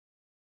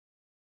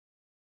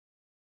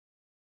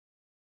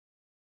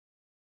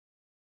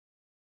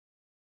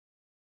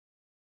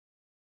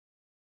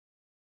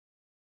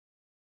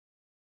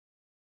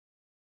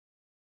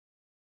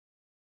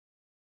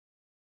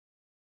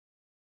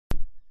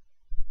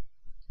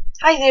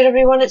Hi there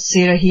everyone, it's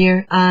Sarah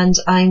here and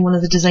I'm one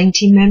of the design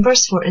team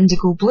members for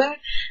Indigoblu,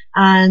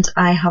 and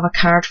I have a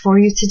card for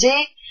you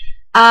today,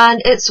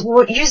 and it's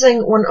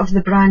using one of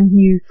the brand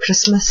new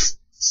Christmas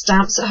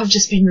stamps that have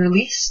just been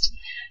released.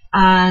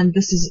 And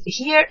this is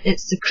here,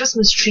 it's the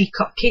Christmas tree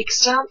cupcake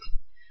stamp,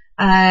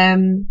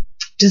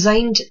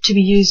 designed to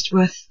be used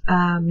with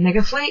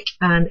Mega Flake,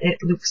 and it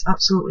looks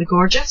absolutely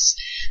gorgeous.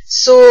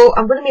 So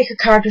I'm going to make a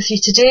card with you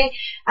today.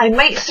 I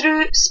might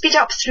speed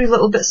up through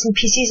little bits and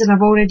pieces, and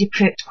I've already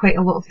prepped quite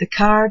a lot of the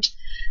card.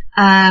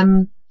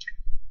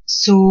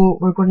 So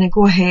we're going to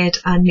go ahead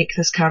and make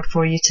this card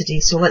for you today.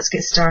 So let's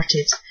get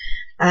started.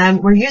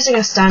 We're using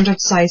a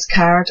standard size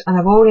card, and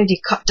I've already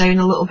cut down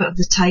a little bit of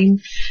the time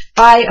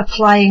by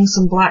applying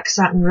some black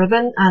satin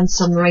ribbon and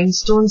some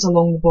rhinestones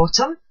along the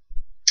bottom.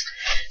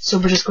 So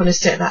we're just going to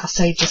set that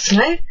aside just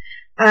now.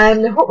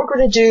 Now what we're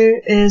going to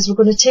do is we're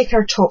going to take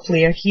our top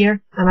layer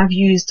here, and I've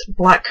used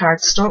black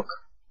cardstock,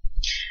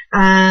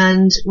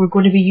 and we're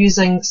going to be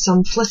using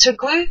some flitter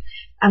glue,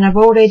 and I've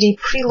already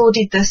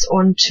preloaded this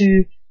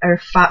onto our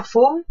fat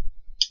foam,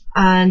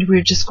 and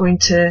we're just going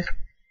to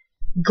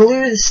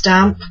glue the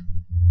stamp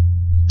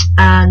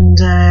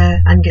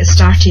and get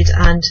started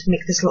and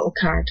make this little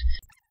card.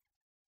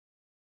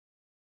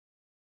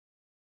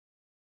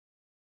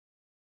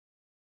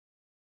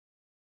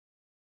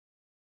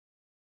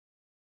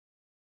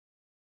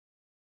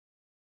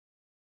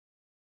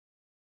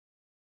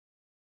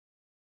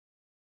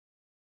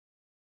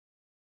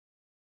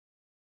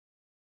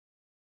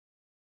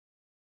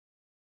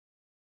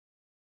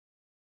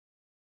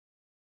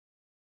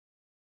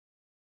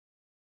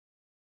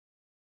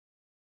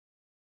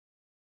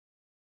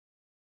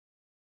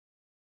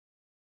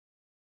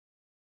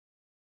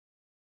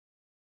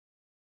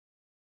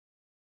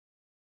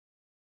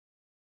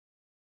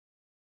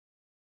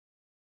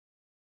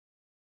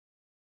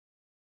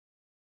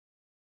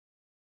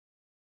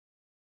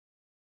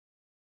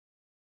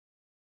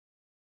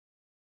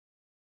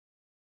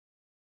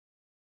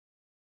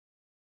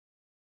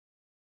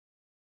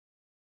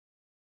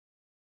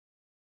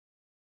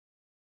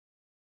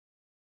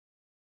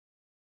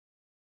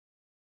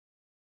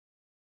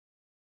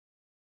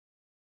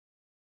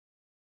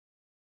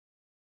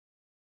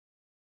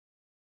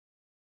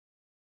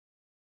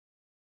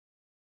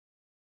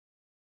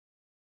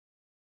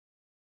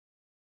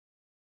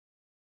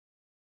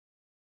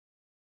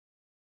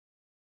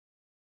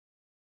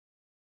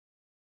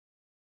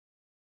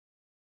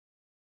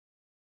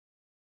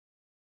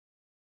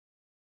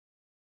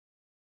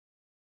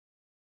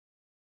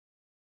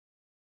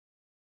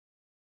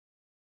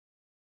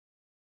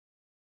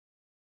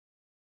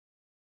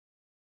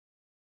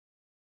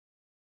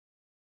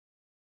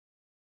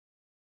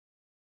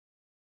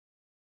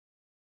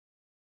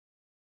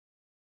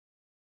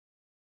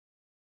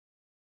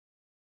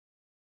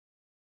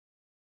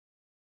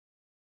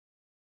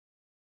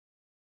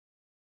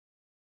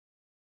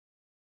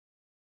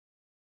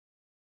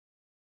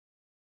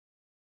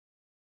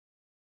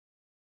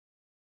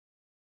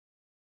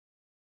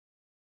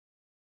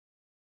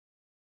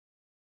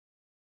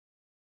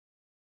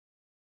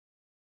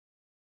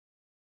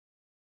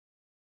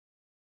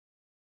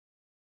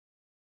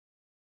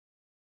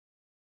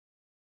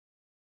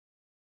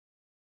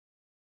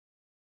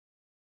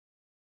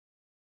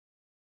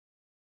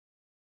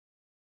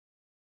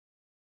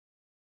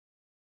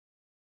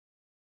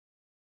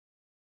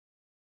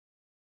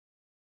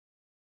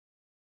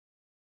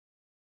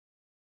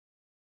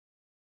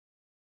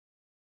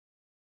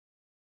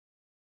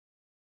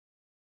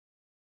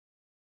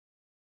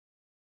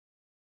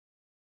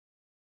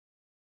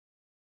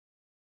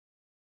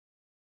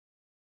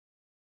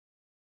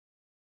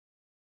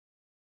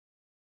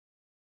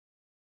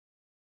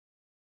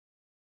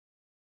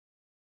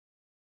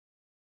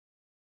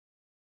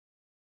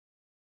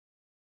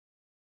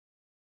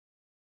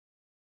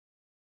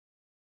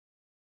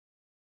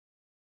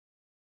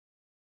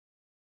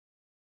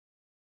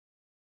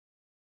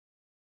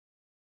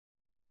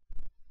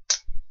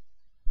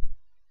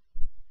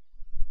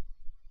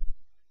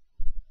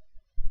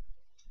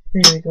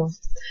 There we go.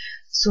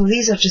 So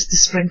these are just the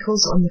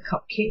sprinkles on the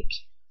cupcake.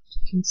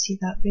 You can see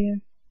that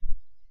there.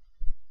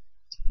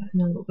 Put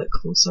in a little bit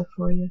closer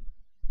for you.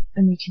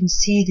 And you can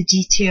see the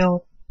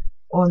detail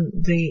on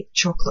the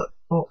chocolate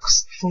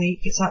box flake.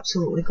 It's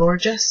absolutely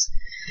gorgeous.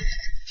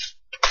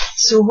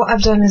 So what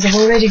I've done is I've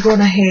already gone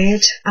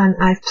ahead and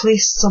I've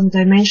placed some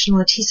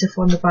dimensional adhesive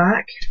on the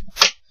back.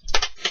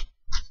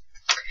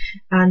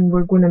 And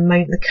we're going to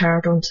mount the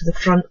card onto the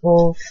front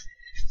of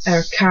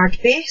our card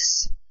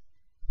base.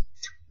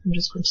 I'm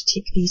just going to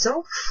take these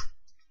off.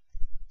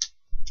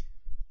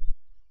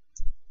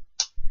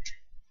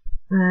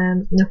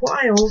 Now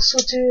what I also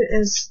do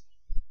is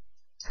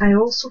I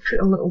also put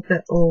a little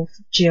bit of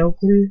gel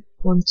glue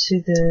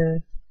onto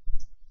the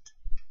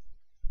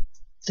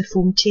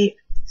foam tape,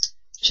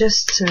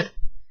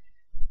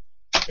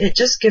 it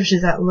just gives you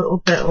that little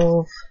bit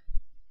of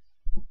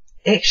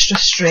extra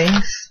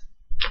strength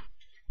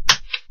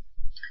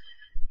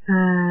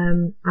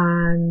and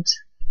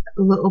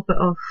a little bit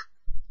of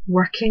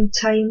working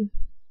time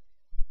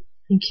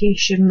in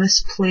case you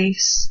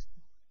misplace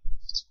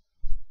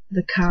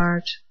the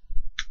card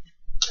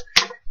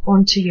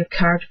onto your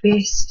card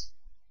base.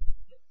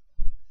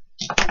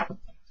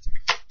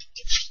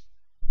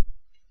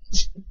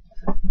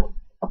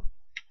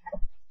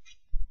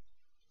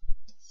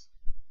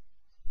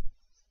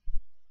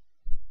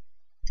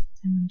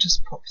 And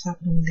just pop that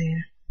one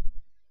there.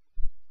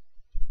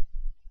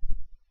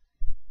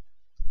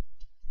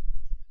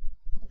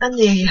 And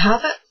there you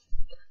have it.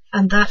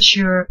 And that's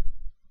your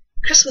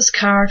Christmas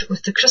card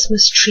with the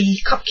Christmas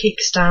tree cupcake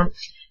stamp,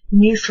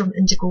 new from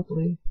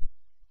Indigoblu.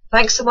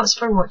 Thanks so much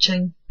for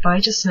watching. Bye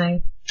just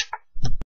now.